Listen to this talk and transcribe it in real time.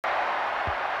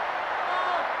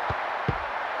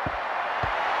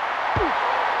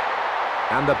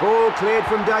And the ball cleared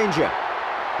from danger.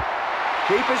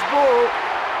 Keeper's ball.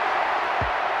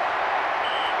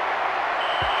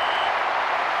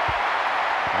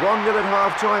 One nil at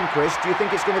half-time, Chris. Do you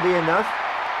think it's going to be enough?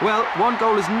 Well, one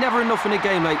goal is never enough in a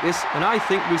game like this, and I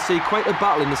think we'll see quite a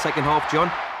battle in the second half,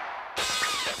 John.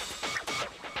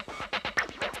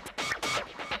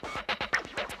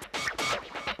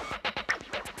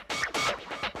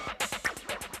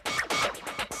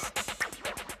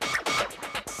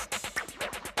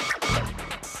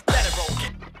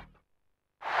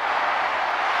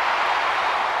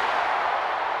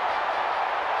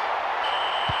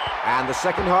 And the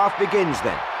second half begins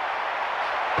then.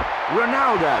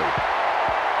 Ronaldo.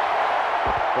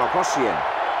 Barkosian.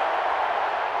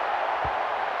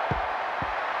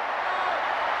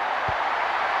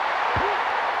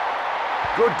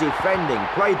 Good defending,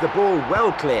 played the ball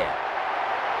well clear.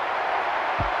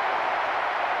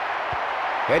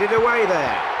 Headed away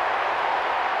there.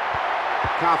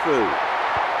 Cafu.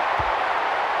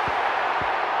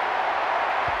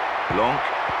 Blanc.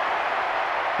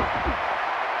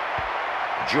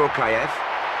 Djorkaeff.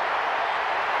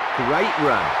 Great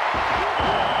run.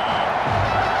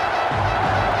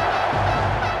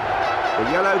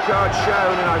 The yellow card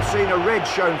shown, and I've seen a red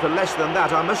shown for less than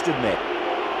that, I must admit.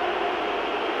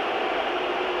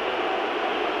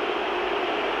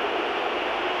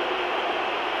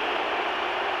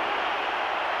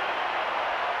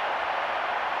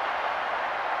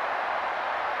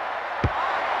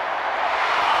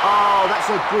 Oh, that's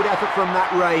a good effort from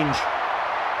that range.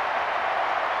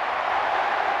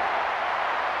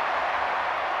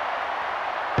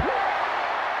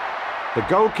 The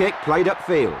goal kick played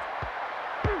upfield.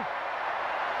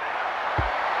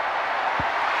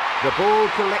 The ball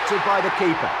collected by the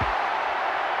keeper.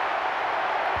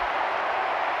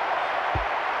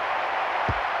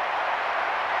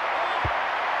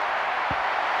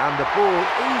 And the ball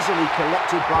easily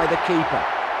collected by the keeper.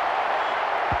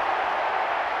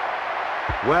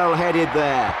 Well headed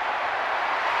there.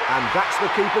 And that's the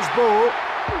keeper's ball.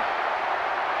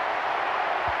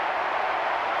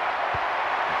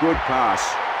 Good pass.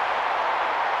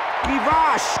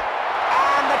 Givash!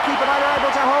 And the keeper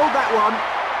unable to hold that one.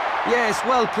 Yes,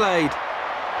 well played.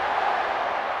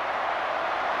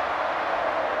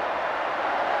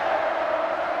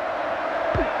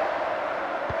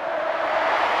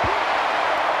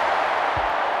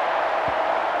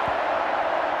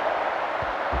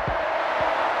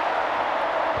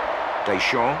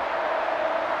 Deschamps.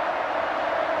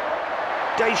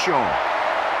 Deschamps.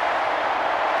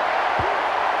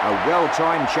 A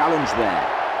well-timed challenge there.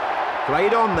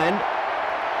 Played on then.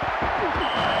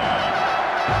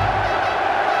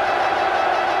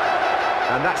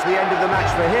 And that's the end of the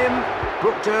match for him.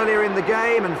 Booked earlier in the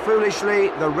game, and foolishly,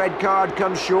 the red card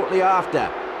comes shortly after.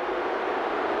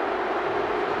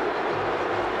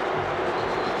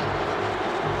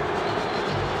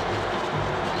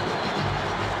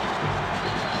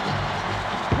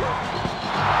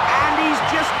 And he's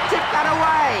just tipped that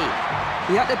away.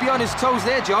 He had to be on his toes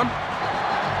there, John.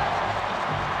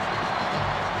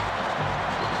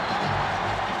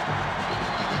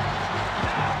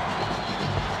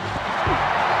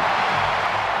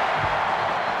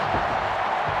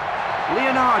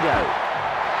 Leonardo.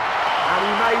 And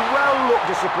he may well look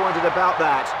disappointed about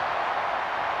that.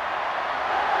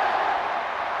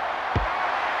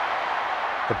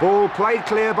 The ball played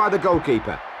clear by the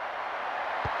goalkeeper.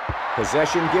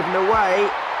 Possession given away.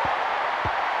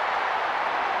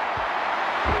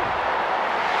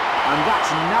 And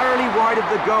that's narrowly wide of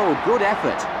the goal. Good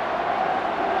effort.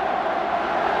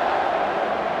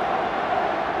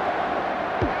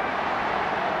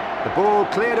 The ball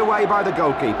cleared away by the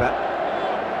goalkeeper.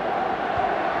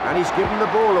 And he's given the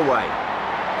ball away.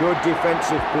 Good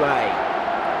defensive play.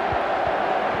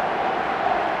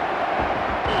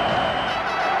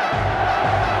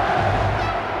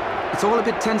 It's all a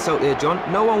bit tense out there, John.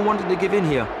 No one wanted to give in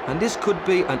here. And this could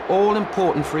be an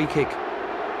all-important free kick.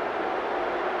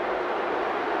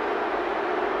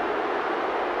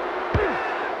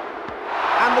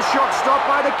 And the shot stopped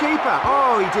by the keeper.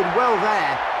 Oh, he did well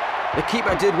there. The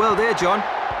keeper did well there, John.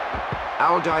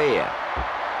 Aldair.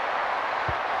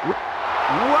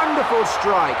 Wonderful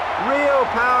strike. Real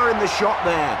power in the shot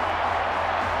there.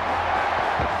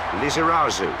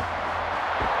 Lizarazu.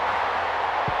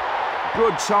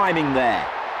 Good timing there.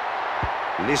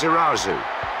 Lizarazu.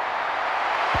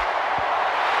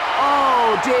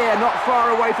 Oh dear, not far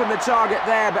away from the target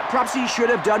there, but perhaps he should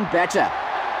have done better.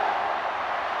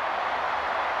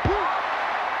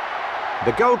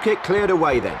 The goal kick cleared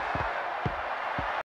away then.